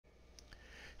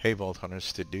Hey Vault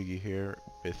Hunters, Stidoogie here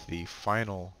with the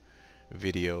final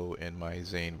video in my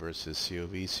Zane versus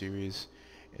COV series.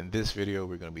 In this video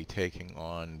we're going to be taking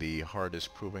on the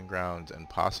hardest proving grounds and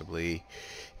possibly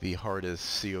the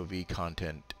hardest COV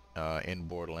content in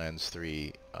Borderlands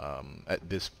 3 at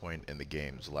this point in the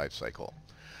game's life cycle.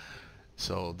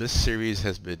 So this series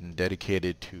has been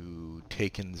dedicated to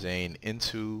taking Zane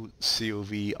into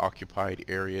COV occupied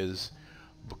areas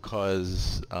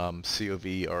because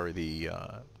COV are the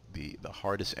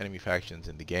hardest enemy factions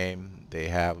in the game. They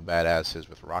have badasses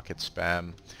with rocket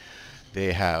spam.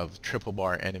 They have triple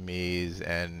bar enemies,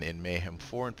 and in Mayhem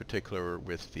 4 in particular,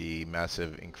 with the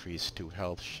massive increase to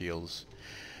health, shields,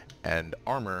 and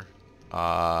armor,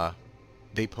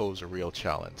 they pose a real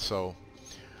challenge. So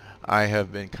I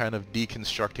have been kind of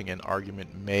deconstructing an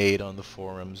argument made on the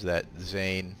forums that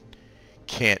Zane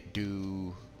can't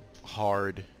do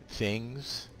hard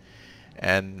things,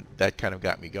 and that kind of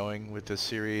got me going with this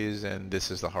series. And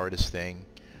this is the hardest thing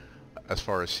as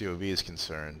far as COV is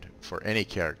concerned for any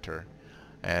character,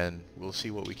 and we'll see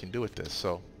what we can do with this.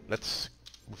 So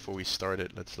before we start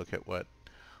it, let's look at what,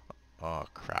 oh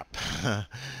crap,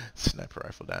 sniper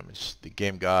rifle damage. The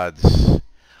game gods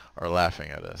are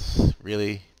laughing at us.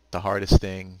 Really? The hardest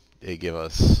thing, they give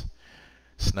us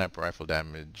sniper rifle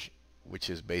damage, which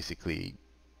is basically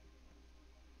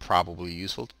probably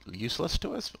useless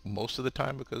to us most of the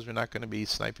time because we're not going to be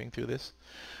sniping through this.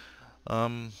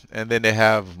 And then they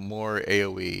have more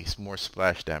AoE, more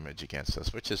splash damage against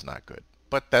us, which is not good.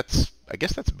 But I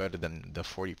guess that's better than the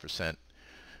 40%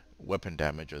 weapon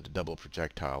damage or the double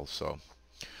projectiles. So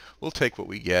we'll take what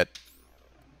we get.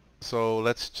 So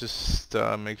let's just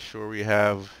make sure we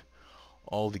have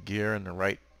all the gear in the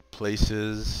right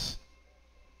places.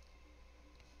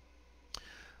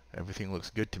 Everything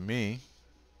looks good to me.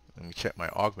 Let me check my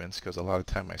augments, because a lot of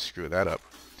time I screw that up.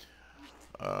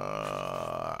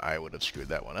 I would have screwed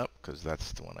that one up because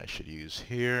that's the one I should use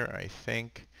here, I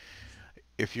think.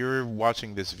 If you're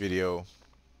watching this video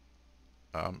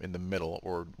in the middle,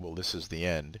 or well, this is the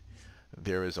end,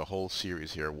 there is a whole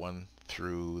series here, 1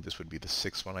 through, this would be the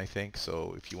 6th one, I think.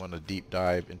 So if you want to deep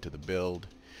dive into the build,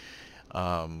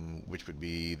 which would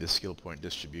be the skill point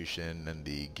distribution and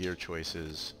the gear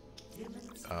choices,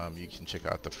 you can check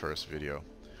out the first video.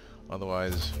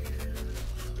 Otherwise,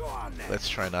 let's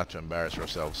try not to embarrass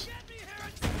ourselves.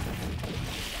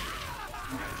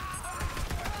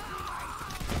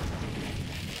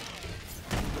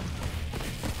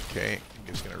 Okay, I'm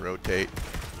just going to rotate,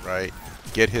 right,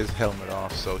 get his helmet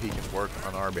off so he can work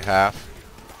on our behalf,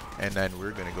 and then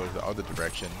we're going to go to the other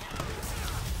direction.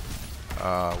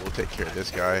 We'll take care of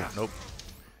this guy. Nope,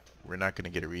 we're not going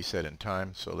to get a reset in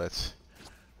time, so let's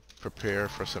prepare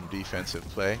for some defensive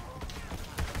play.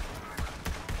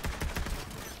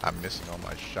 I'm missing all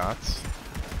my shots.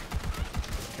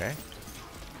 Okay,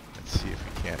 let's see if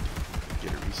we can't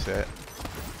get a reset.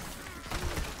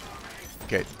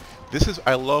 Okay,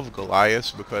 I love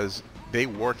Goliaths because they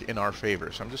work in our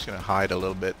favor. So I'm just going to hide a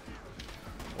little bit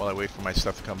while I wait for my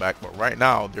stuff to come back. But right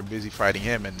now, they're busy fighting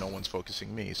him and no one's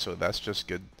focusing me. So that's just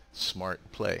good, smart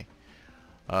play.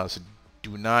 So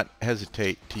do not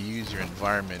hesitate to use your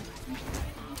environment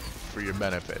for your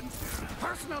benefit.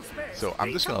 So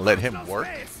I'm just going to let him work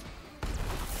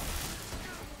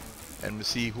and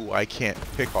see who I can't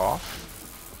pick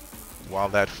off while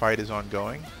that fight is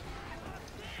ongoing.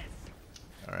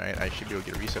 Alright, I should be able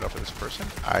to get a reset off of this person.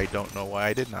 I don't know why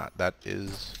I did not. That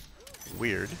is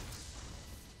weird.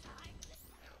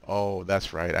 Oh,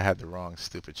 that's right. I had the wrong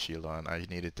stupid shield on. I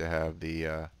needed to have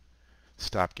the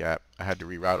stopgap. I had to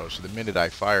reroute. Oh, so the minute I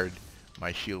fired,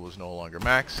 my shield was no longer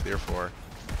max. Therefore,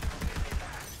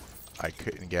 I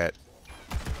couldn't get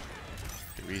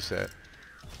the reset.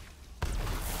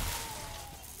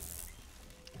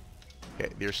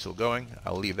 Okay, they're still going.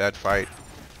 I'll leave that fight.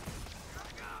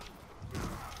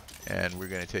 And we're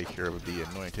going to take care of the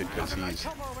Anointed because he's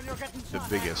the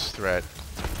biggest threat.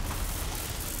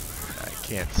 I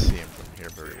can't see him from here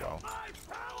very well.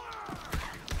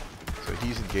 So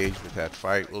he's engaged with that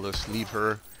fight. We'll just leave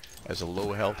her as a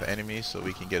low health enemy so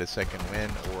we can get a second win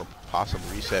or possible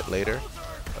reset later.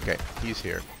 Okay, he's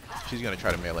here. She's going to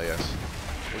try to melee us.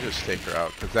 We'll just take her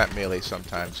out because that melee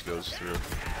sometimes goes through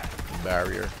the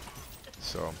barrier.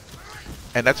 So,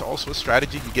 and that's also a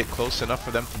strategy. You get close enough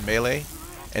for them to melee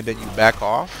and then you back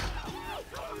off,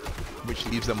 which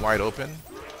leaves them wide open.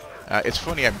 It's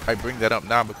funny I bring that up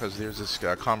now because there's this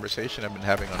conversation I've been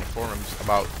having on the forums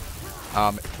about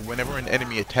whenever an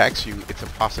enemy attacks you, it's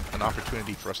an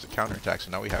opportunity for us to counterattack. So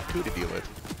now we have 2 to deal with.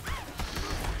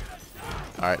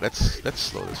 All right, let's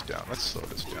slow this down. Let's slow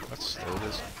this down.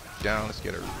 Let's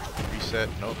get a reset.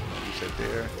 Nope, no reset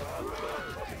there.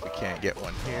 If we can't get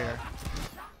one here,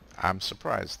 I'm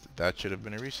surprised. That should have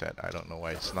been a reset. I don't know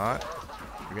why it's not.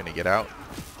 We're gonna get out.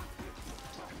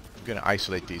 We're gonna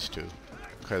isolate these two,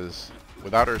 because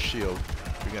without our shield,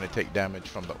 we're gonna take damage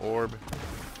from the orb.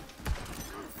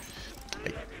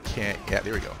 I can't. Yeah,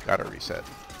 there we go. Got our reset.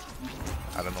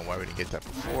 I don't know why we didn't get that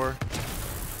before.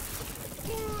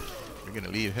 We're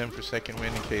gonna leave him for second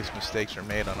win in case mistakes are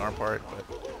made on our part,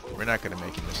 but we're not gonna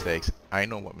make any mistakes. I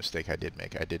know what mistake I did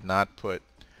make. I did not put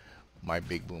my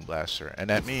big boom blaster, and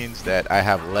that means that I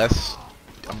have less.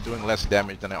 I'm doing less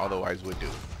damage than I otherwise would do,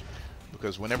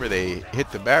 because whenever they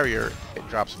hit the barrier, it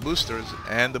drops boosters,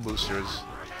 and the boosters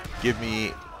give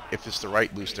me, if it's the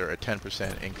right booster, a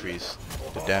 10% increase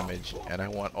to damage, and I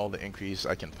want all the increase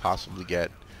I can possibly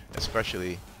get,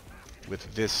 especially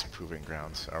with this proving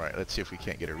grounds. Alright, let's see if we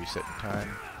can't get a reset in time.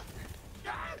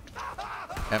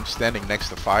 I'm standing next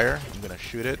to fire. I'm gonna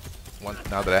shoot it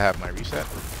now that I have my reset.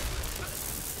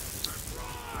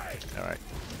 Alright.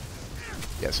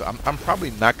 Yeah, so I'm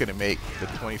probably not gonna make the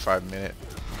 25-minute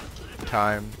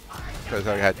time, because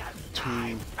I had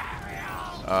two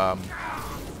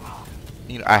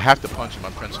you know, I have to punch him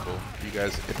on principle. You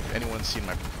guys, if anyone's seen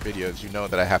my videos, you know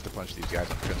that I have to punch these guys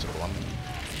on principle.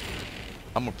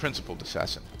 I'm a principled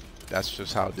assassin. That's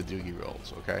just how the doogie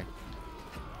rolls, okay?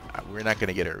 We're not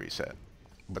gonna get a reset,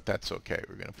 but that's okay.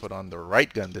 We're gonna put on the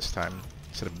right gun this time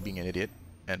instead of being an idiot,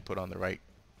 and put on the right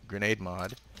grenade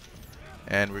mod,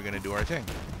 and we're gonna do our thing.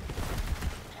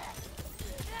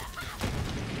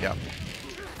 Yeah.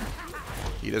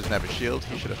 He doesn't have a shield.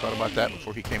 He should have thought about that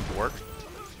before he came to work.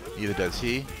 Neither does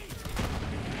he.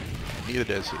 Neither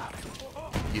does he.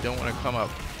 You don't want to come up.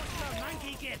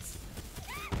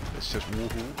 Let's just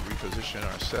woohoo, reposition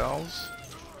ourselves.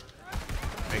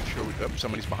 Make sure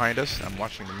somebody's behind us. I'm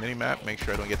watching the mini-map. Make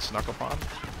sure I don't get snuck upon.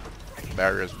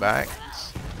 Barrier's back.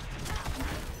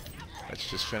 Let's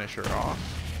just finish her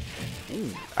off.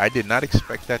 Ooh, I did not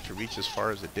expect that to reach as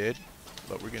far as it did,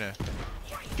 but we're gonna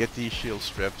get these shields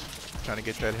stripped. I'm trying to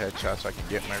get that headshot so I can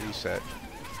get my reset.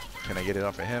 Can I get it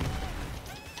off of him?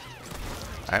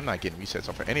 I'm not getting resets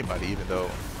off of anybody, even though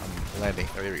I'm landing.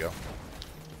 Oh, there we go.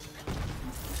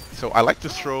 So I like to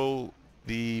throw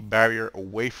the barrier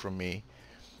away from me.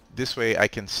 This way I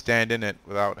can stand in it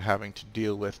without having to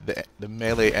deal with the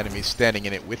melee enemies standing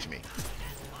in it with me.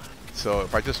 So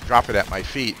if I just drop it at my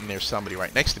feet and there's somebody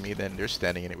right next to me, then they're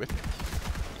standing in it with me.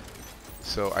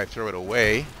 So I throw it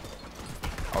away.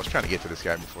 I was trying to get to this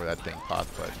guy before that thing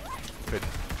popped, but couldn't.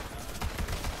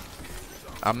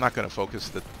 I'm not going to focus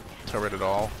the turret at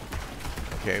all.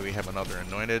 Okay, we have another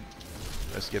anointed.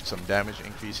 Let's get some damage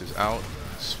increases out.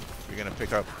 We're going to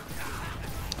pick up...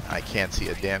 I can't see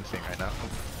a damn thing right now.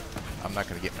 I'm not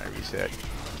going to get my reset.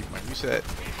 Keep my reset.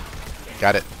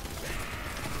 Got it.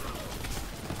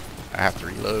 I have to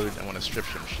reload. I want to strip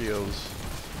some shields.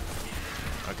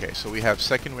 Okay, so we have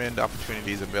second wind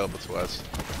opportunities available to us.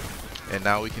 And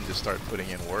now we can just start putting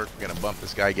in work. We're going to bump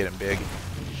this guy, get him big.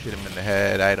 Shoot him in the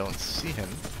head. I don't see him.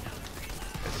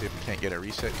 Let's see if we can't get a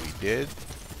reset. We did.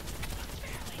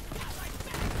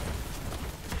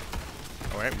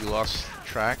 Alright, we lost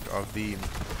track of the...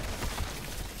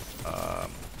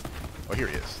 oh, here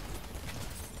he is.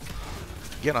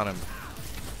 Get on him.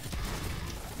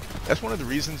 That's one of the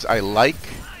reasons I like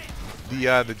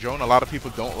the drone. A lot of people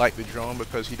don't like the drone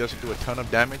because he doesn't do a ton of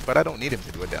damage, but I don't need him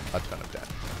to do a ton of damage.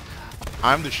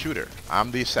 I'm the shooter. I'm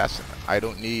the assassin. I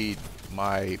don't need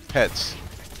my pets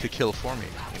to kill for me,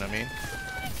 you know what I mean?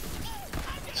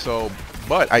 So,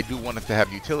 but I do want it to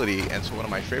have utility, and so one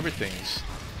of my favorite things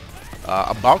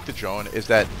about the drone is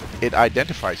that it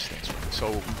identifies things for me. So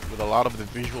with a lot of the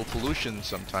visual pollution,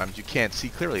 sometimes you can't see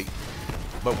clearly,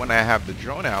 but when I have the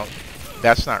drone out,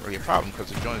 that's not really a problem because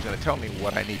the drone is going to tell me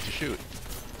what I need to shoot,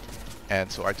 and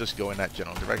so I just go in that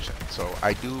general direction. So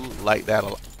I do like that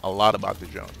a lot about the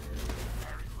drone.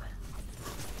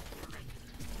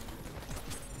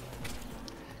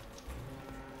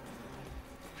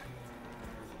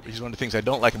 Which is one of the things I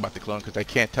don't like about the clone, because I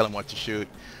can't tell him what to shoot.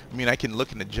 I mean, I can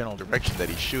look in the general direction that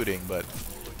he's shooting, but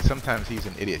sometimes he's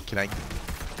an idiot. Can I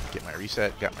get my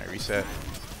reset? Got my reset.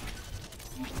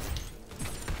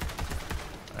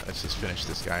 Alright, let's just finish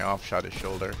this guy off. Shot his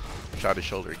shoulder. Shot his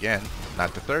shoulder again.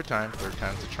 Not the third time. Third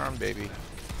time's the charm, baby.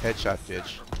 Headshot,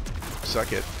 bitch.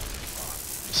 Suck it.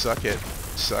 Suck it.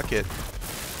 Suck it.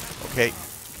 Okay.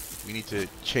 We need to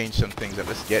change some things up.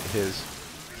 Let's get his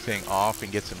thing off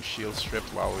and get some shield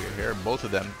stripped while we're here. Both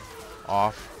of them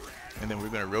off. And then we're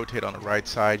going to rotate on the right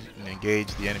side and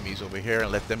engage the enemies over here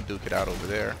and let them duke it out over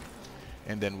there.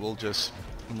 And then we'll just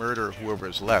murder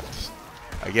whoever's left.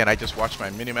 Again, I just watched my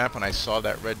minimap and I saw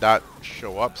that red dot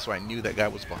show up, so I knew that guy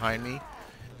was behind me.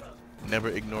 Never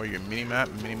ignore your minimap.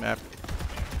 Minimap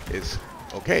is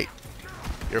okay.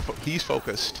 He's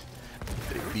focused.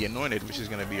 The anointed, which is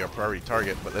going to be our priority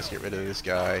target, but let's get rid of this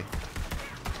guy.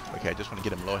 Okay, I just want to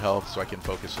get him low health so I can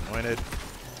focus anointed.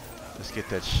 Let's get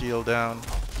that shield down.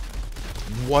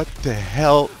 What the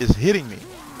hell is hitting me?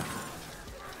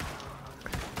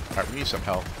 Alright, we need some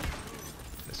health.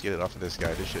 Let's get it off of this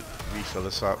guy. This should refill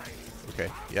us up. Okay,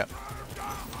 yep.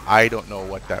 I don't know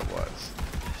what that was.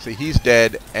 See, he's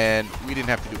dead, and we didn't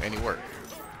have to do any work.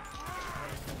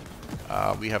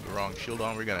 We have the wrong shield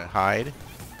on. We're going to hide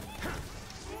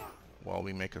while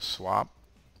we make a swap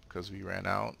because we ran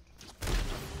out.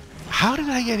 How did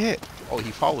I get hit? Oh,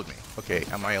 he followed me. Okay,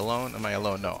 am I alone? Am I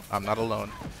alone? No, I'm not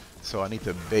alone. So I need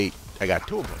to bait. I got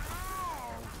two of them.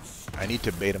 I need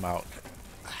to bait him out.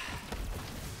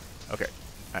 Okay,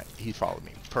 he followed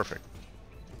me. Perfect.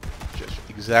 Just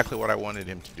exactly what I wanted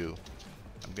him to do.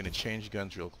 I'm going to change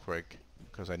guns real quick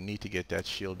because I need to get that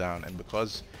shield down. And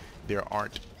because there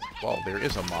aren't... Well, there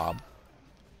is a mob.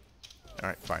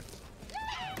 Alright, fine.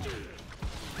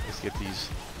 Let's get these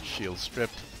shields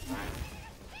stripped.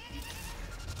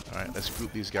 Alright, let's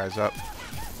group these guys up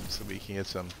so we can get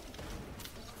some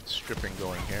stripping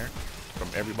going here from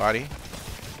everybody.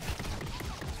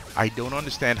 I don't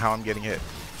understand how I'm getting hit.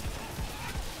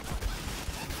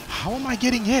 How am I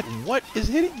getting hit? What is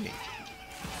hitting me?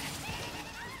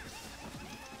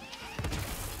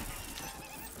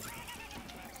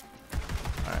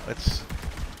 Alright, let's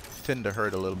thin the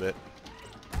herd a little bit.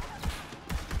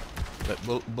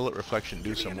 Let bullet reflection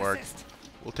do some work.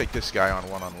 We'll take this guy on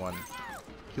one-on-one.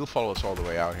 He'll follow us all the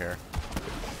way out here.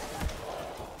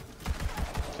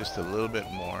 Just a little bit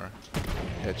more.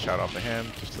 Headshot off of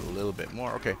him. Just a little bit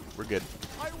more. Okay, we're good.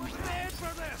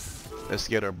 Let's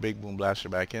get our big boom blaster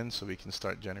back in so we can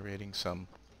start generating some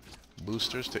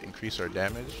boosters to increase our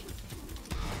damage.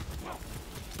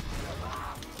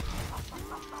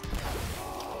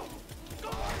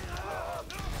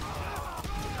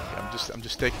 I'm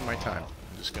just taking my time.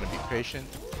 I'm just gonna be patient.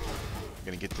 I'm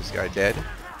gonna get this guy dead.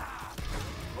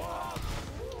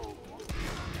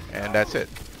 And that's it.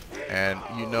 And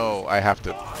you know I have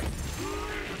to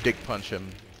dick punch him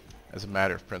as a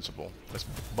matter of principle. Let's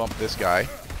bump this guy.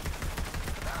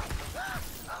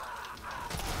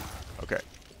 Okay.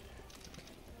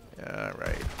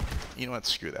 Alright. You know what?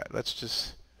 Screw that. Let's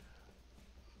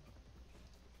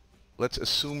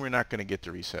assume we're not going to get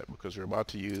the reset because we're about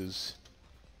to use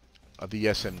the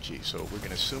SMG. So we're going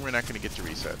to assume we're not going to get the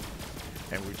reset.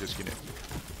 And we're just going to...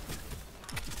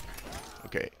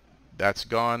 Okay. That's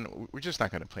gone. We're just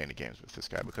not going to play any games with this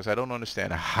guy because I don't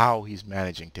understand how he's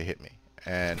managing to hit me.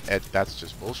 And that's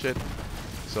just bullshit.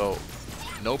 So,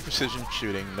 no precision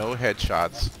shooting, no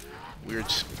headshots. We're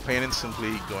just plain and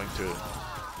simply going to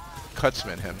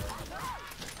cutsman him.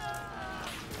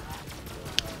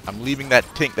 I'm leaving that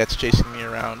tank that's chasing me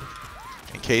around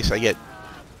in case I get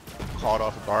caught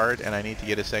off guard and I need to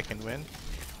get a second win.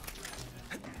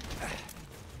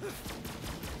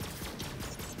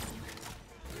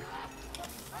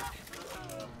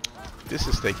 This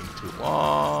is taking too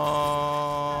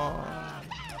long.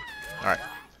 Alright.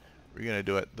 We're going to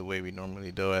do it the way we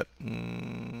normally do it.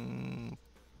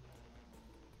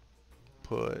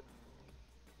 Put...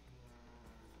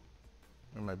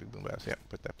 Where my big boom blast? Yeah,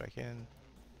 put that back in.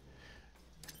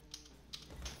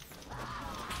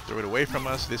 Throw it away from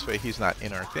us. This way he's not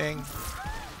in our thing.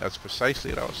 That's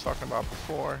precisely what I was talking about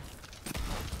before.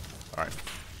 Alright.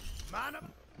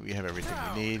 We have everything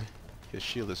we need. His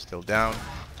shield is still down.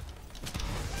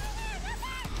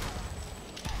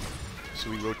 So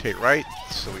we rotate right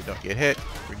so we don't get hit.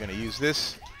 We're going to use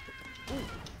this to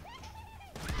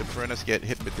prevent us get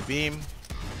hit with the beam.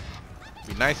 It'd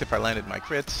be nice if I landed my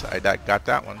crits. I got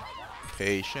that one.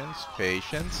 Patience,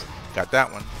 patience. Got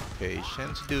that one.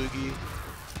 Patience, doogie.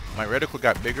 My reticle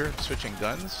got bigger, switching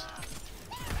guns.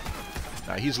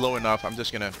 Now he's low enough. I'm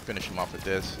just going to finish him off with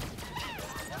this.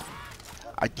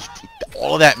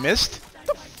 All of that missed? What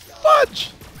the fudge?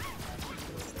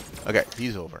 Okay,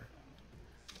 he's over.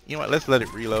 You know what, let's let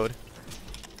it reload.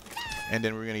 And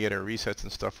then we're going to get our resets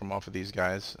and stuff from off of these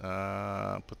guys.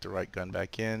 Put the right gun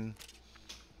back in.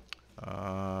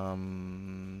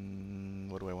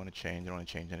 What do I want to change? I don't want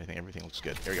to change anything. Everything looks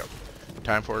good. There we go.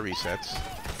 Time for our resets.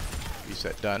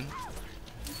 Reset done.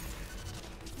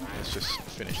 Let's just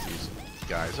finish these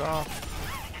guys off.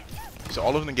 So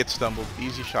all of them get stumbled.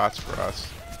 Easy shots for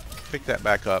us. Pick that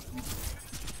back up.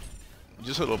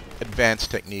 Just a little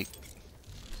advanced technique.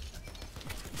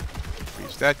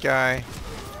 Freeze that guy.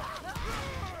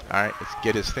 Alright, let's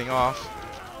get his thing off.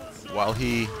 While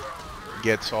he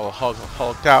gets all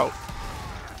hulked out,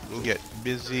 We'll get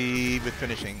busy with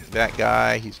finishing that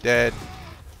guy. He's dead.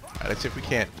 Alright, let's see if we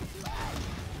can't.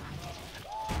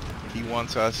 He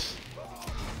wants us.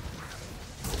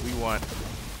 We want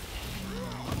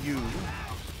you.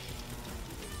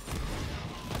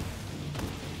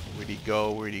 Where'd he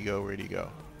go? Where'd he go? Where'd he go?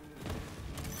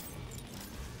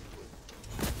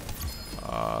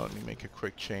 Let me make a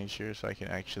quick change here so I can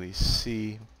actually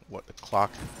see what the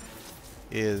clock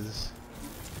is.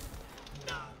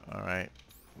 Alright.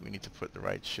 We need to put the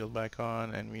right shield back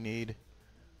on, and we need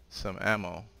some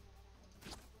ammo.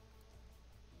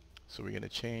 So we're going to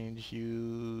change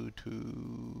you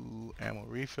to ammo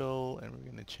refill, and we're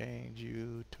going to change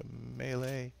you to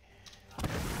melee. And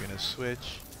we're going to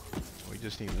switch. We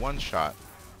just need one shot,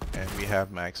 and we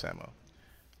have max ammo.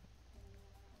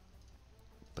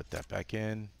 Put that back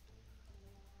in.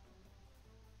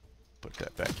 Put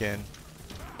that back in.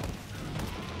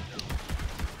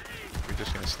 We're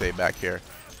just going to stay back here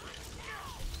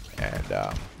and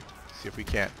see if we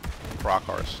can't proc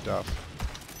our stuff.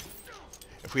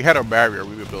 If we had our barrier,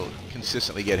 we would be able to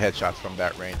consistently get headshots from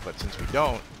that range, but since we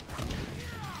don't,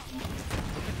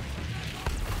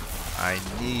 I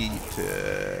need to...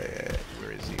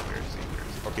 Where is he? Where is he? Where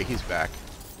is he? Okay, he's back.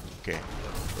 Okay,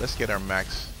 let's get our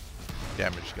max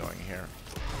damage going here.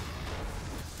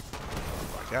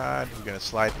 Oh my god, we're going to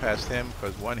slide past him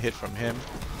because one hit from him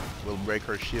will break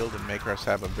her shield and make us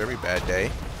have a very bad day.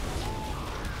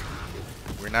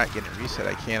 We're not getting reset.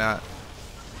 I cannot.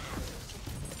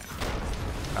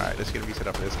 Alright, let's get a reset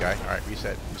up for this guy. Alright,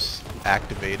 reset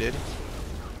activated.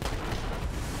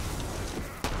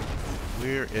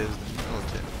 Where is the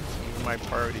militant? You're my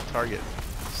priority target.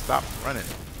 Stop running.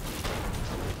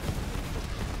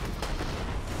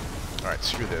 Alright,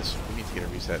 screw this. We need to get a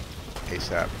reset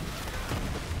ASAP.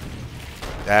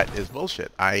 That is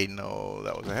bullshit. I know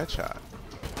that was a headshot.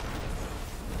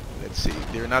 Let's see.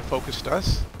 They're not focused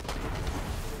us.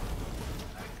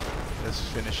 Let's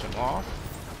finish him off.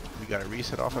 We got a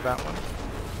reset off of that one.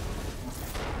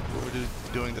 We're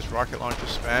doing this rocket launcher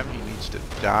spam. He needs to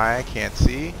die. I can't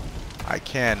see. I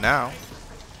can now.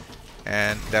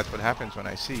 And that's what happens when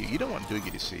I see you. You don't want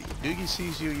Doogie to see you. Doogie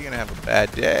sees you, you're going to have a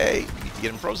bad day. You need to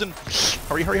get him frozen.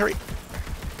 Hurry, hurry, hurry.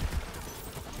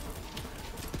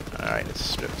 Alright, let's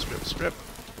strip, strip, strip.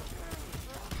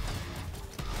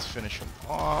 Let's finish him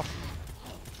off.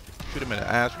 Shoot him in the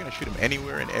ass. We're going to shoot him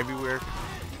anywhere and everywhere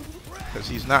because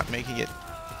he's not making it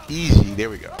easy. There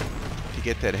we go. To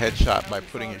get that headshot by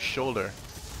putting his shoulder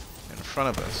in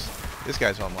front of us. This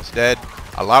guy's almost dead.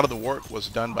 A lot of the work was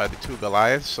done by the two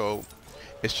Goliaths, so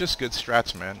it's just good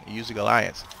strats, man. You use the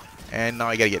Goliaths. And now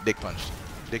I gotta get dick punched.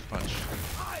 Dick punch.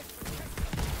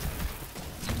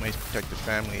 You might protect the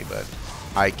family, but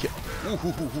I can't.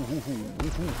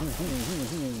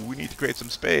 We need to create some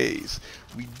space.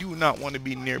 We do not want to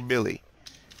be near Billy.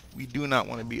 We do not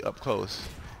want to be up close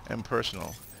and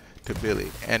personal to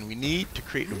Billy. And we need to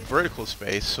create a vertical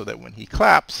space so that when he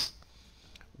claps,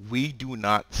 we do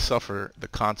not suffer the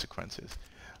consequences.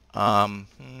 Do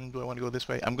I want to go this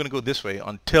way? I'm going to go this way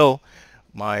until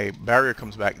my barrier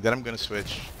comes back. Then I'm going to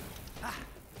switch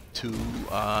to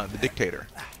the dictator.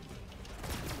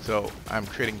 So I'm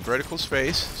creating vertical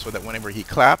space so that whenever he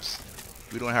claps,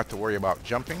 we don't have to worry about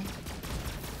jumping.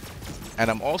 And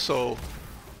I'm also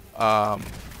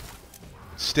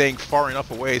staying far enough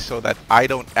away so that I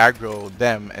don't aggro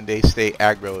them and they stay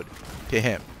aggroed to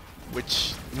him.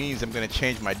 Which means I'm going to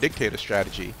change my dictator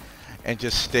strategy and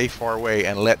just stay far away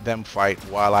and let them fight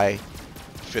while I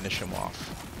finish him off.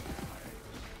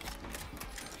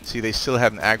 See, they still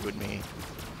haven't aggroed me.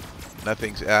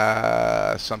 Nothing's,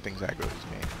 something's aggroed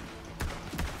me.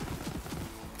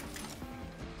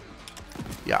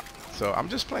 Yeah, so I'm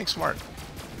just playing smart.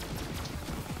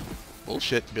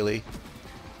 Bullshit, Billy.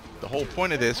 The whole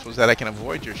point of this was that I can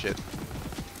avoid your shit.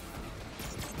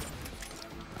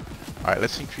 Alright,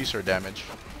 let's increase our damage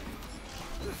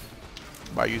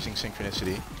by using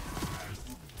synchronicity.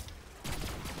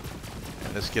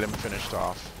 And let's get him finished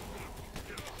off.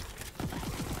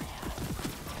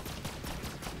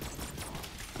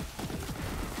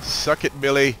 Suck it,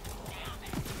 Billy.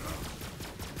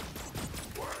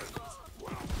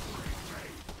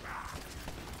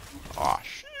 Aw,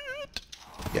 shit.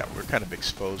 Yeah, we're kind of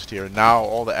exposed here. Now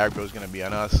all the aggro is going to be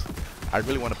on us. I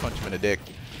really want to punch him in the dick.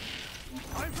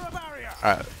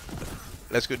 Alright,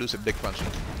 let's go do some dick punching.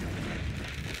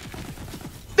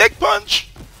 Dick punch!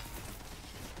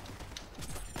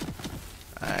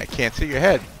 I can't see your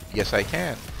head. Yes, I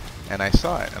can. And I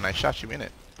saw it, and I shot you in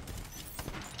it.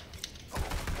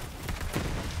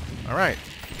 Alright.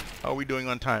 How are we doing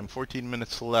on time? 14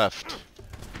 minutes left.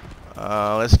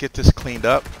 Let's get this cleaned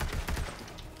up.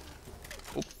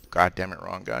 Oop, God damn it,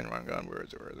 wrong gun, wrong gun. Where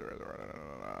is it? Where is it? Where is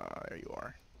it? There you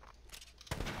are.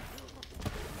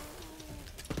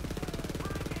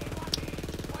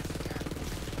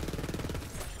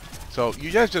 So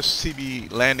you guys just see me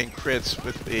landing crits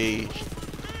with a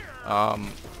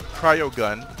cryo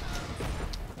gun.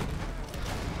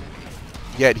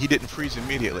 Yet he didn't freeze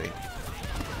immediately.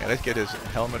 Yeah, let's get his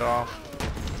helmet off.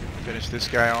 Finish this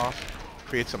guy off.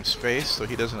 Create some space so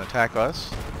he doesn't attack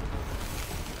us.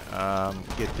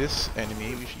 Get this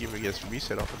enemy. We should give her a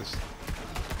reset off of this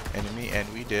enemy,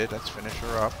 and we did. Let's finish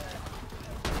her up.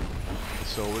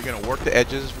 So we're gonna work the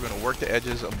edges. We're gonna work the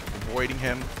edges of avoiding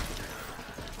him.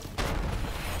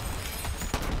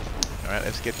 All right,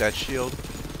 let's get that shield.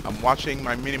 I'm watching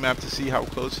my minimap to see how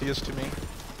close he is to me,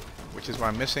 which is why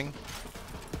I'm missing.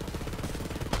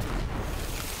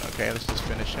 Okay, let's just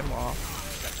finish him off.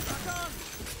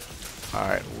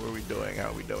 Alright, what are we doing? How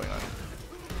are we doing on?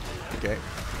 Okay,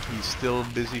 he's still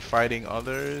busy fighting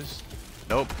others.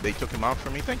 Nope, they took him out for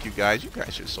me. Thank you guys. You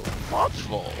guys are so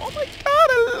thoughtful. Oh my god,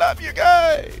 I love you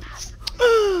guys.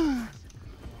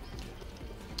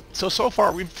 So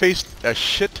far we've faced a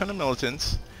shit ton of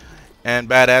militants and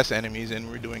badass enemies, and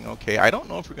we're doing okay. I don't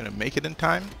know if we're going to make it in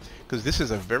time, because this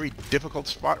is a very difficult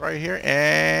spot right here,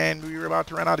 and we're about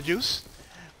to run out of juice.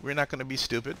 We're not going to be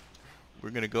stupid.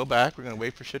 We're going to go back. We're going to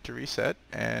wait for shit to reset,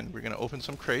 and we're going to open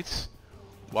some crates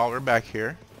while we're back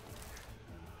here.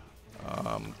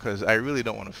 Because I really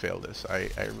don't want to fail this. I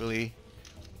really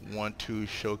want to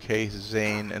showcase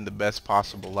Zane in the best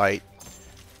possible light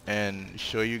and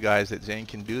show you guys that Zane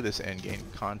can do this endgame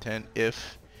content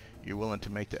if you're willing to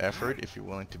make the effort, if you're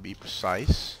willing to be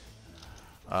precise,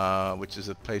 which is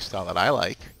a playstyle that I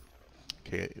like.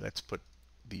 Okay, let's put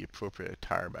the appropriate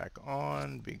attire back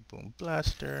on. Big boom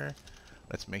blaster.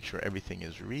 Let's make sure everything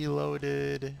is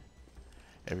reloaded.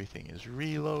 Everything is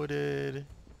reloaded.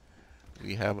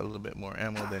 We have a little bit more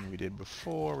ammo than we did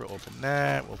before. We'll open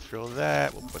that. We'll throw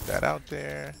that. We'll put that out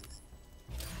there.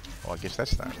 Oh, I guess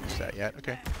that's not reset yet.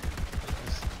 Okay.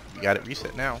 We got it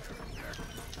reset now.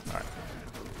 Alright.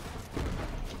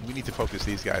 We need to focus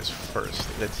these guys first.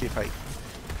 Let's see if I...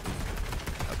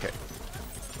 Okay.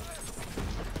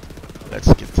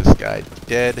 Let's get this guy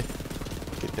dead.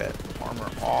 Get that armor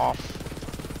off.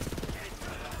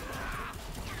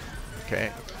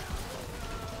 Okay.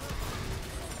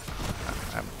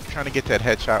 I'm trying to get that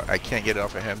headshot. I can't get it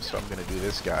off of him, so I'm going to do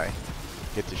this guy.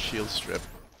 Get the shield strip.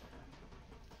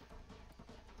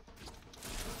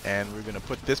 And we're going to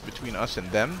put this between us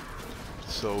and them.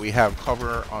 So we have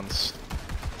cover on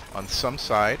some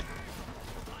side.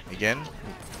 Again,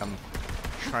 I'm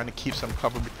trying to keep some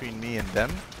cover between me and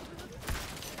them.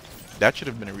 That should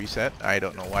have been a reset. I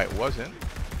don't know why it wasn't.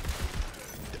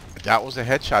 That was a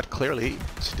headshot, clearly.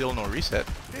 Still no reset.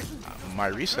 My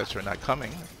resets are not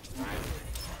coming.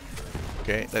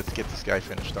 Okay, let's get this guy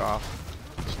finished off.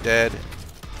 He's dead.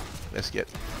 Let's get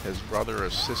his brother or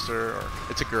sister, or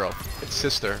it's a girl. It's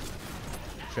sister.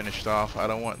 Finished off. I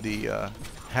don't want the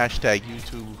hashtag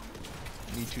YouTube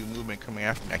 #MeToo movement coming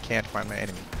after me. I can't find my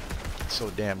enemy. It's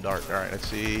so damn dark. Alright, let's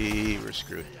see. We're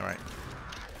screwed. Alright.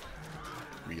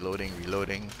 Reloading,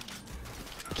 reloading.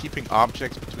 Keeping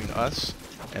objects between us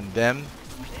and them.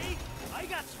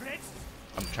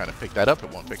 I'm trying to pick that up.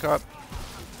 It won't pick up.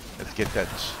 Let's get that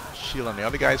shield on the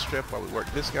other guy's strip while we work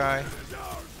this guy.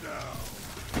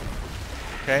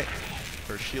 Okay.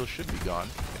 Her shield should be gone.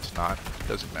 It's not.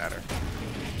 Doesn't matter.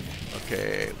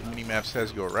 Okay. The minimap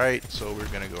says go right, so we're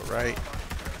going to go right.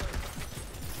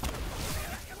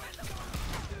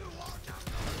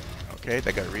 Okay,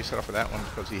 that got a reset off of that one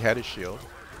because he had his shield.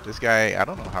 This guy, I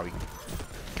don't know how he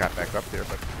got back up there,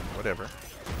 but whatever.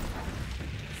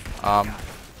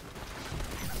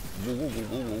 Whoa, whoa, whoa,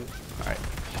 whoa, whoa. Alright.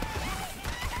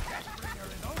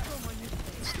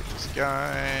 Let's get this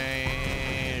guy.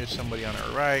 There's somebody on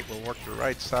our right. We'll work the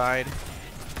right side.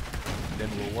 Then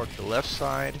we'll work the left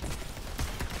side.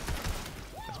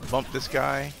 Let's bump this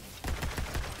guy.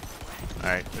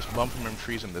 Alright, just bump him and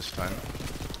freeze him this time.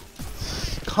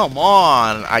 Come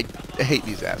on! I hate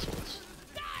these assholes.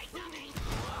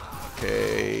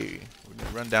 Okay, we're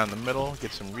gonna run down the middle,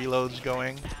 get some reloads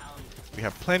going. We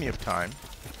have plenty of time.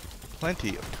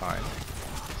 Plenty of time.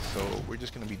 So we're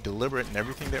just gonna be deliberate in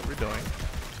everything that we're doing.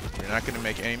 We're not gonna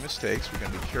make any mistakes. We're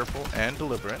gonna be careful and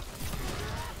deliberate.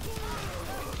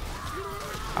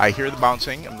 I hear the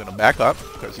bouncing. I'm gonna back up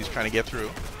because he's trying to get through.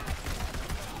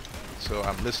 So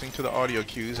I'm listening to the audio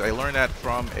cues. I learned that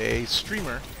from a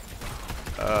streamer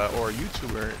or a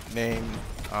YouTuber named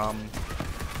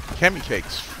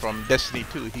Cakes from Destiny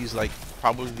 2. He's like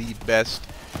probably the best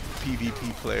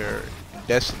PvP player in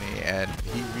Destiny, and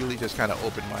he really just kind of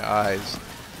opened my eyes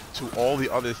to all the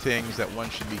other things that one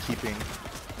should be keeping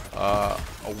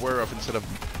aware of instead of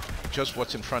just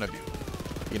what's in front of you.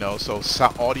 You know, so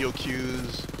audio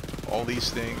cues, all these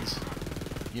things,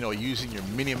 you know, using your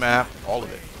mini-map, all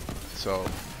of it. So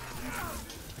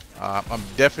I'm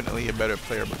definitely a better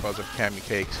player because of Cammy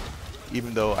Cakes,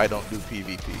 even though I don't do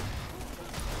PvP.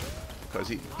 Because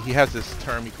he has this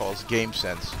term he calls game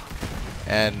sense,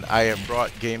 and I have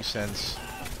brought game sense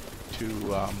to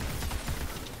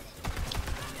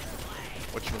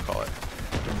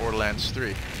to Borderlands 3,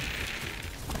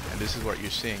 and this is what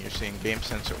you're seeing. You're seeing game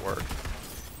sense at work.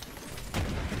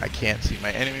 I can't see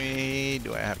my enemy.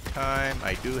 Do I have time?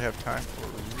 I do have time for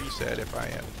a reset if I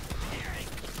am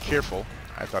careful.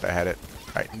 I thought I had it.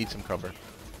 Alright, need some cover.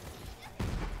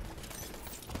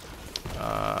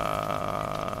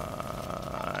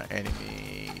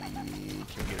 Enemy.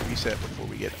 Can we get a reset before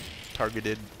we get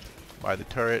targeted by the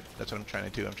turret? That's what I'm trying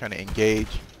to do. I'm trying to engage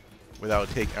without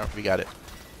taking... Oh, we got it.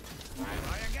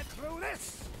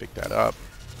 Pick that up.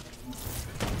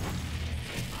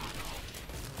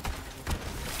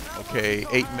 Okay,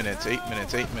 8 minutes, 8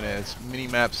 minutes, 8 minutes.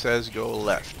 Minimap says go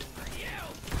left.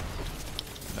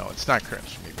 No, it's not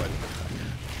currents for me, buddy.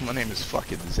 My name is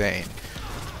fucking Zane.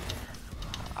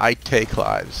 I take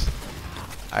lives.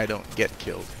 I don't get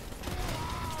killed.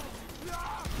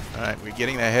 Alright, we're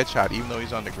getting that headshot even though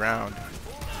he's on the ground.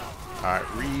 Alright,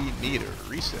 we need a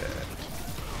reset.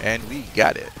 And we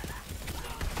got it.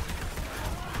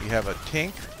 We have a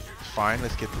tink. Fine,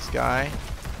 let's get this guy.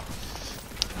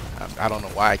 I don't know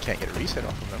why I can't get a reset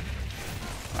off of him.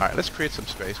 Alright, let's create some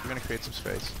space. We're going to create some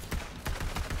space.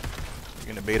 We're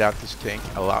going to bait out this tank.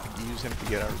 Use him to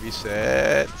get our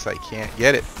resets. I can't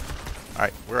get it.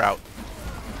 Alright, we're out.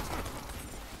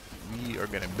 We are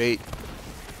going to bait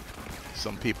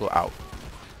some people out.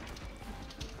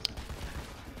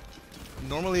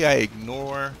 Normally I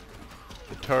ignore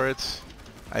the turrets.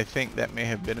 I think that may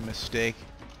have been a mistake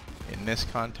in this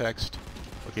context.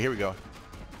 Okay, here we go.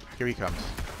 Here he comes.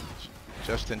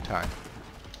 Just in time.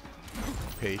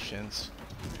 Patience.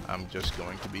 I'm just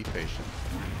going to be patient.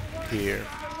 Here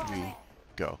we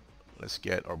go. Let's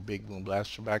get our big boom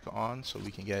blaster back on so we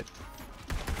can get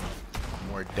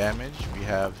more damage.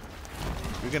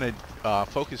 We're gonna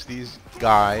focus these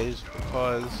guys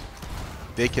because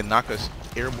they can knock us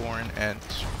airborne and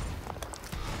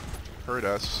hurt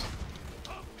us.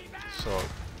 So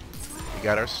we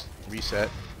got our reset.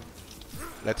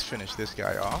 Let's finish this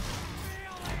guy off.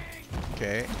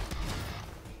 Okay.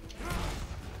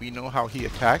 We know how he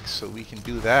attacks, so we can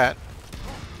do that.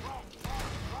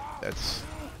 That's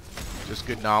just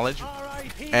good knowledge.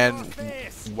 And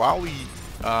while we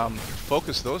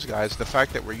focus those guys, the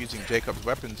fact that we're using Jacob's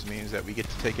weapons means that we get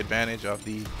to take advantage of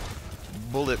the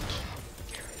bullet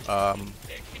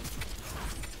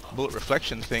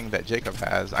reflection thing that Jacob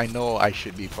has. I know I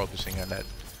should be focusing on that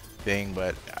thing,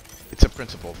 but it's a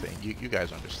principle thing. You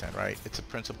guys understand, right? It's a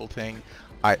principle thing.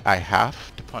 I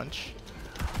have to punch.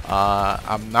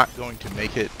 I'm not going to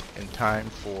make it in time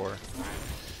for...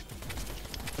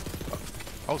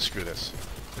 Oh, screw this.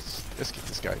 Let's get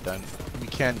this guy done. We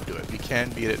can do it. We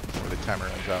can beat it before the timer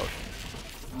runs out.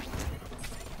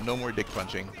 No more dick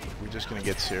punching. We're just going to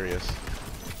get serious.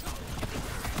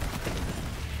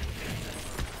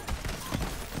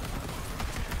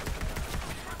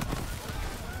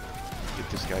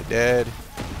 Get this guy dead.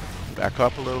 Back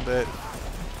up a little bit.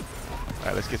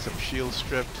 Alright, let's get some shields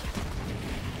stripped.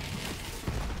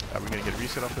 Are we going to get a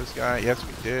reset off this guy? Yes,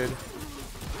 we did.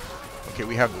 Okay,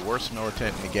 we have the worst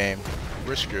militant in the game.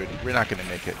 We're screwed. We're not going to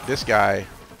make it. This guy,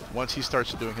 once he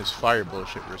starts doing his fire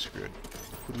bullshit, we're screwed.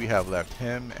 Who do we have left?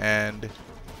 Him and...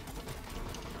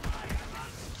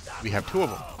 We have two of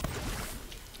them.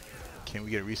 Can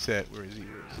we get a reset? Where is he?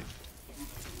 Where is he?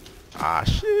 Ah,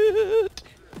 shit!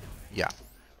 Yeah,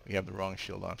 we have the wrong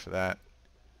shield on for that.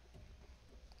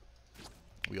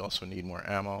 We also need more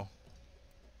ammo.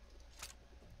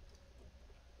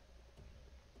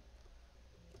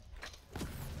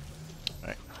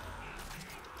 Alright.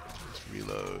 Let's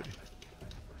reload.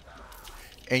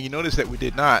 And you notice that we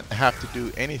did not have to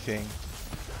do anything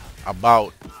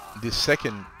about this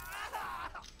second...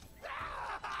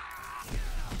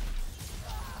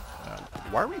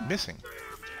 why are we missing?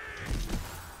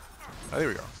 Oh, there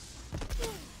we go.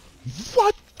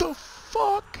 What the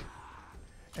fuck?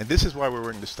 And this is why we're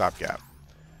wearing the stopgap.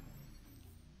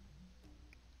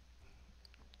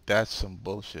 That's some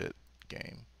bullshit,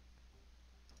 game.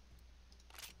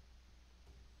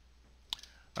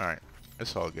 Alright,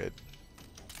 it's all good.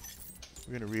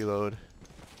 We're gonna reload.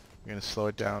 We're gonna slow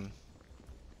it down.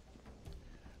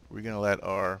 We're gonna let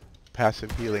our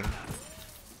passive healing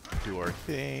do our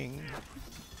thing.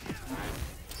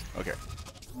 Okay.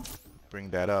 Bring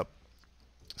that up.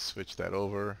 Switch that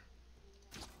over.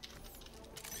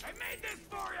 I made this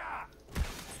for ya!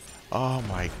 Oh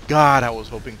my god, I was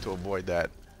hoping to avoid that.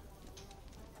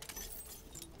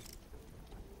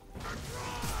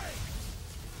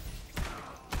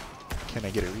 Can I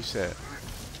get a reset?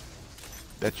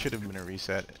 That should have been a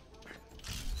reset.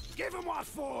 Give him what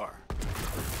for!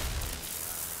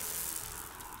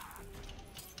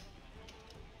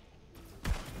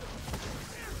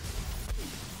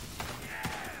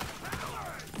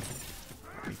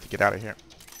 I need to get out of here.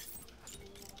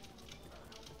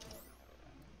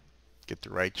 Get the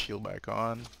right shield back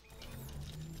on.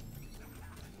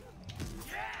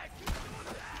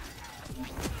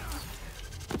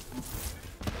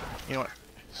 You know what?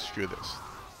 Screw this.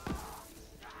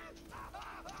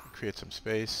 Create some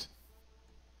space.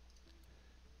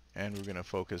 And we're going to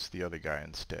focus the other guy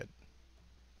instead.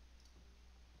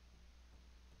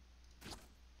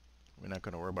 We're not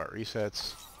going to worry about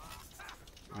resets.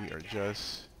 We are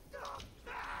just...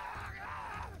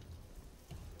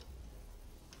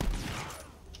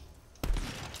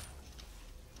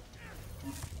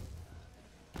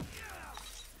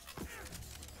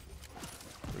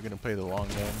 We're going to play the long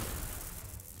game.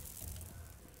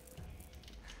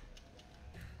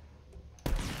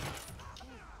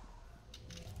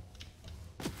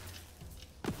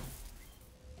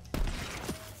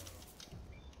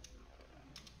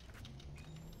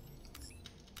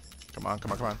 Come on,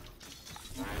 come on, come on.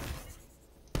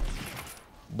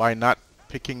 By not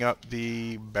picking up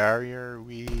the barrier,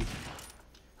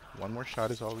 one more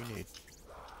shot is all we need.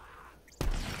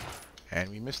 And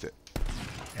we missed it.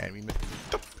 And we missed it.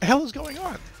 What the hell is going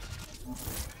on?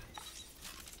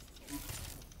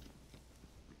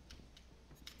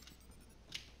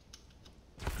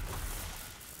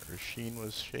 Her sheen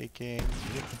was shaking.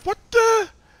 What the?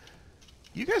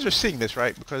 You guys are seeing this,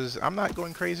 right? Because I'm not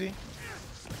going crazy.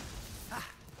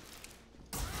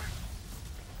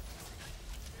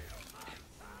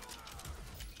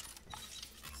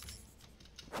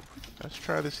 Let's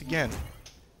try this again.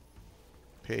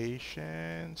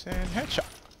 Patience and headshot.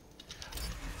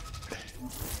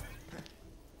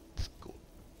 Let's go.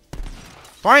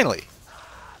 Finally!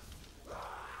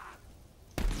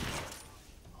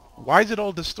 Why is it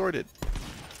all distorted?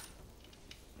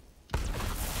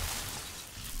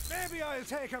 Maybe I'll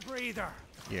take a breather.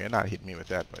 Yeah, you're not hitting me with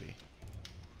that, buddy.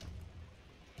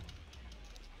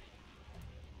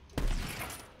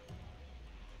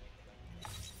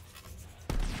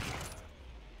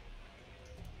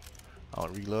 I'll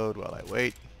reload while I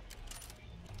wait.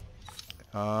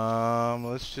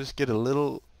 Let's just get a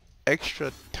little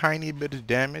extra tiny bit of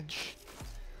damage.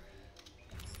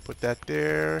 Put that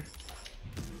there.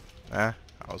 I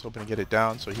was hoping to get it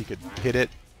down so he could hit it.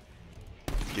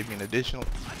 Give me an additional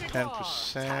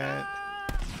 10%.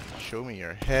 Show me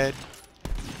your head.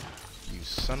 You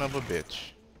son of a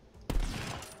bitch.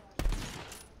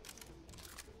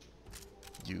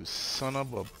 You son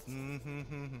of a...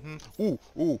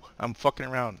 Ooh, I'm fucking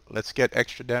around. Let's get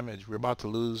extra damage. We're about to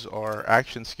lose our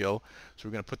action skill. So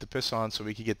we're going to put the piss on so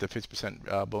we can get the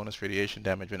 50% bonus radiation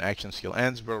damage when action skill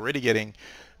ends. We're already getting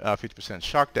 50%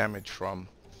 shock damage from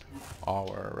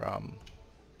our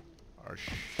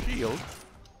shield.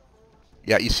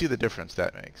 Yeah, you see the difference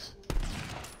that makes.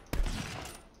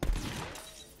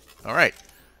 Alright.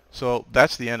 So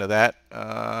that's the end of that.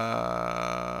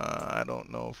 I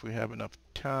don't know if we have enough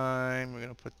time. We're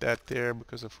going to put that there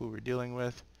because of who we're dealing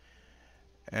with.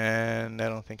 And I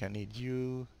don't think I need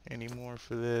you anymore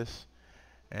for this.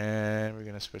 And we're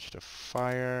going to switch to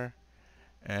fire.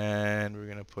 And we're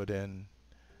going to put in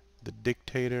the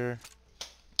dictator.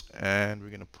 And we're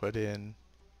going to put in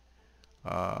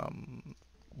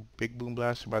big boom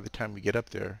blaster by the time we get up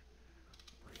there.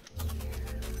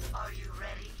 Are you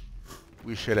ready?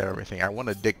 We should have everything. I want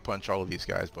to dick punch all of these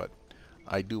guys, but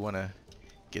I do want to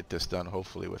get this done,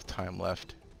 hopefully, with time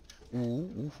left.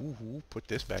 Ooh. Put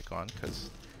this back on, because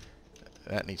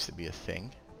that needs to be a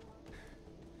thing.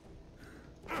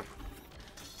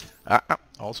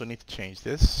 Also need to change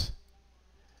this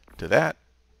to that.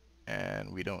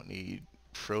 And we don't need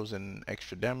frozen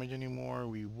extra damage anymore.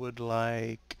 We would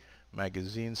like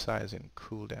magazine size and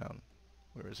cooldown.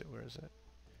 Where is it? Where is it?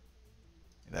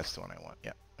 That's the one I want.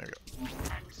 Yeah, there we go.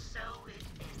 And so it is.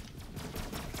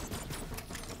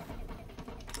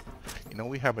 You know,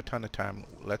 we have a ton of time.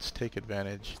 Let's take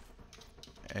advantage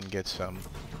and get some.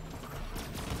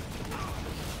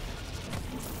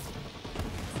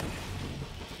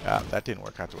 That didn't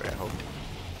work out the way I hoped.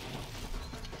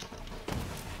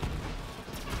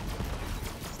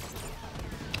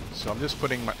 So I'm just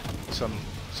putting some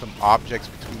objects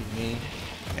between me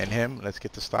and him. Let's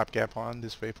get the stopgap on.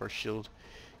 This way if our shield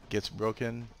gets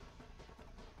broken,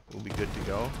 we'll be good to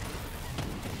go.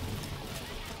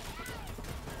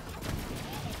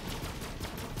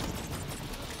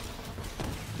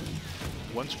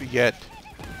 Once we get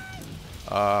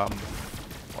our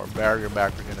barrier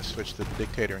back, we're going to switch to the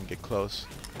dictator and get close.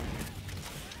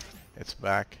 It's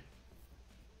back.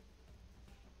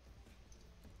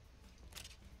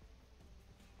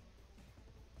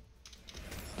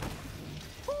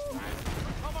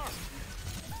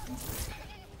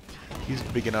 He's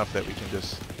big enough that we can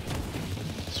just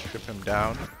strip him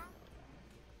down.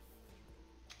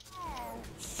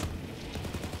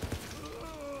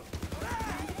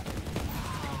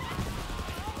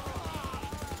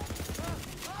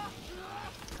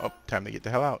 Oh, time to get the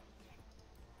hell out.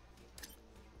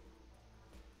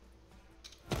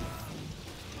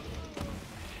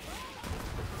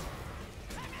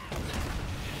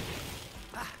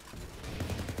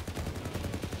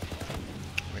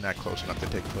 We're not close enough to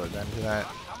take full advantage of that.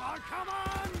 Come on, come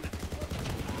on!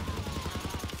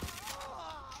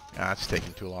 Ah, it's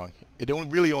taking too long. It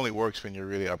really only works when you're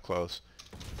really up close.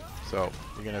 So,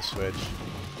 we're gonna switch.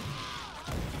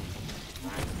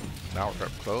 Now we're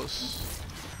up close.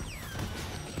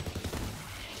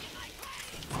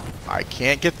 I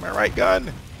can't get my right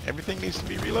gun. Everything needs to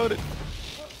be reloaded.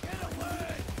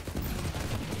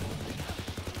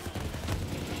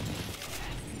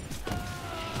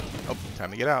 Oh,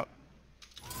 time to get out.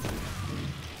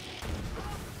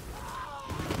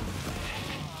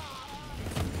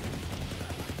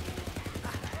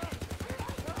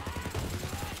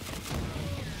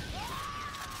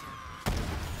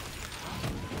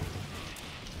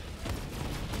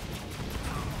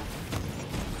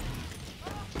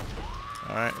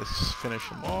 Alright, let's finish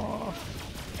him off.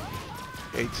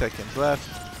 8 seconds left.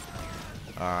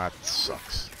 Ah, it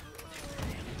sucks.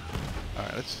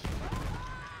 Alright, let's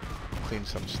clean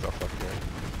some stuff up here.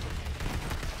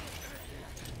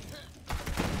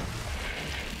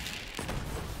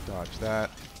 Dodge that.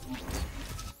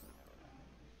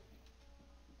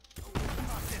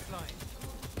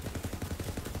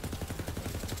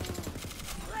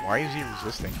 Why is he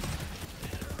resisting?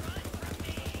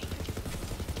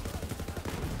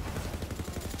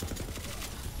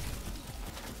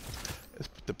 Let's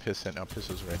put the piss in. Our piss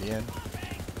is ready in.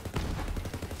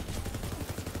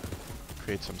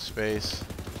 Create some space.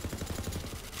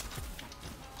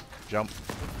 Jump.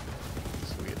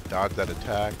 So we can dodge that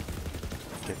attack.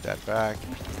 Get that back.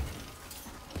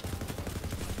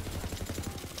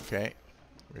 Okay.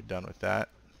 We're done with that.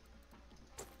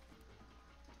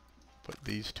 Put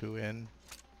these two in.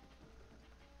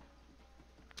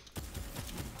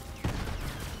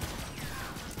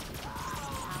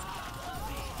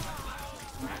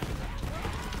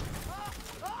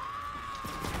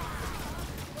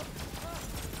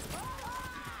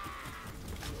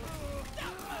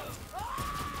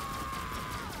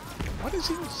 What is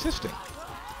he resisting?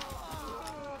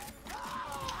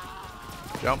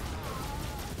 Jump.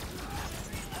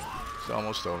 It's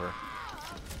almost over.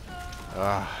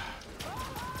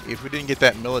 If we didn't get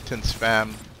that militant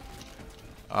spam,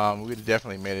 we would have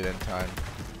definitely made it in time.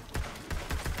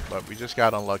 But we just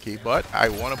got unlucky. But I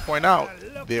want to point out,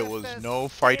 there was no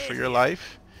fight for your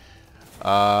life.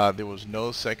 There was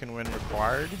no second win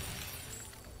required.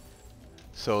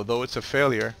 So though it's a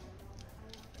failure,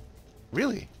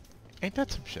 really, ain't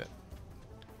that some shit?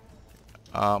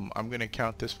 I'm gonna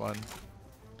count this one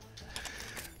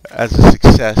as a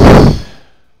success.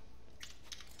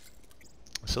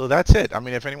 So that's it. I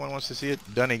mean, if anyone wants to see it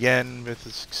done again, if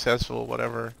it's successful,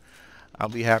 whatever, I'll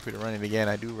be happy to run it again.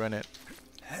 I do run it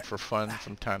for fun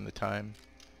from time to time.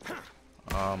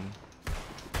 But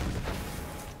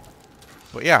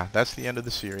yeah, that's the end of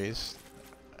the series.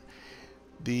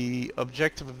 The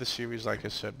objective of the series, like I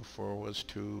said before, was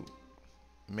to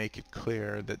make it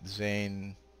clear that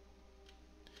Zane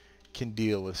can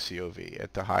deal with COV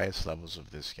at the highest levels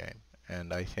of this game.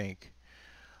 And I think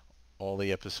all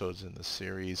the episodes in the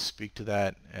series speak to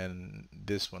that, and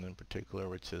this one in particular,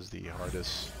 which is the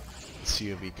hardest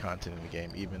COV content in the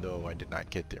game, even though I did not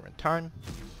get there in time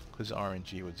because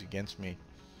RNG was against me.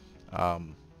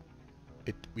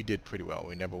 We did pretty well.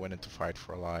 We never went into fight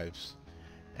for our lives,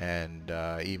 and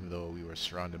even though we were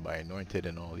surrounded by Anointed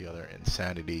and all the other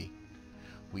insanity,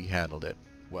 we handled it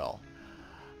well.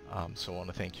 So I want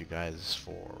to thank you guys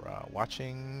for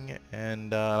watching,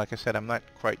 and like I said, I'm not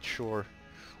quite sure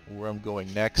where I'm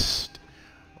going next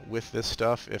with this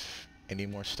stuff, if any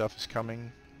more stuff is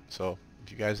coming. So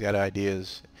if you guys got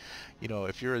ideas, you know,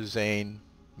 if you're a Zane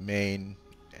main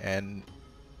and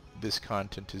this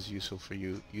content is useful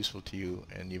to you,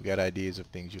 and you've got ideas of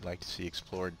things you'd like to see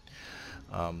explored,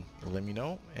 let me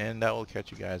know, and I will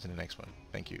catch you guys in the next one.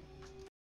 Thank you.